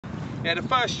Yeah, the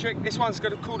first trick, this one's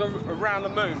going to call around the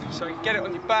moon. So you get it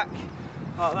on your back,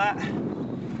 like that,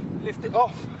 lift it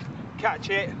off, catch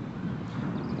it.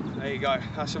 There you go,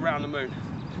 that's around the moon.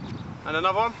 And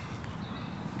another one.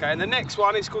 Okay, and the next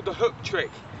one is called the hook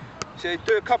trick. So you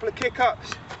do a couple of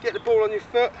kick-ups, get the ball on your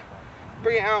foot,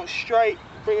 bring it out straight,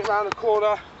 bring it around the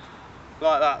corner,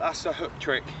 like that. That's the hook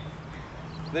trick.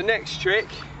 The next trick,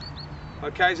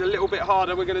 okay, is a little bit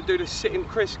harder. We're going to do the sitting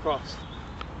crisscross.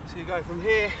 So you go from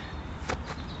here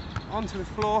onto the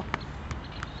floor,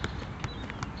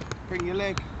 bring your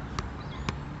leg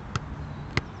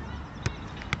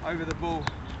over the ball,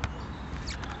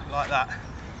 like that.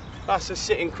 That's a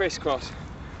sitting crisscross.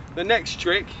 The next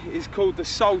trick is called the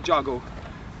soul juggle.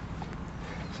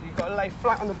 So you've got to lay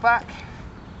flat on the back,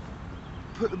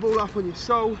 put the ball up on your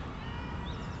sole,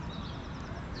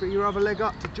 bring your other leg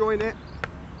up to join it,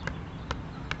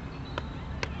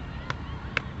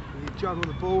 and you juggle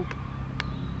the ball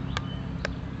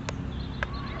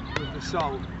with the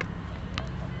sole,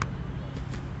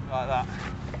 like that.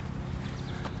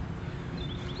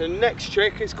 The next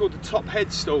trick is called the top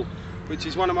headstall, which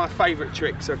is one of my favourite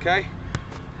tricks, okay?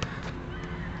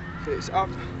 So it's up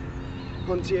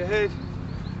onto your head,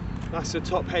 that's the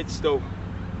top headstall.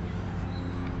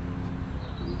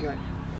 Okay.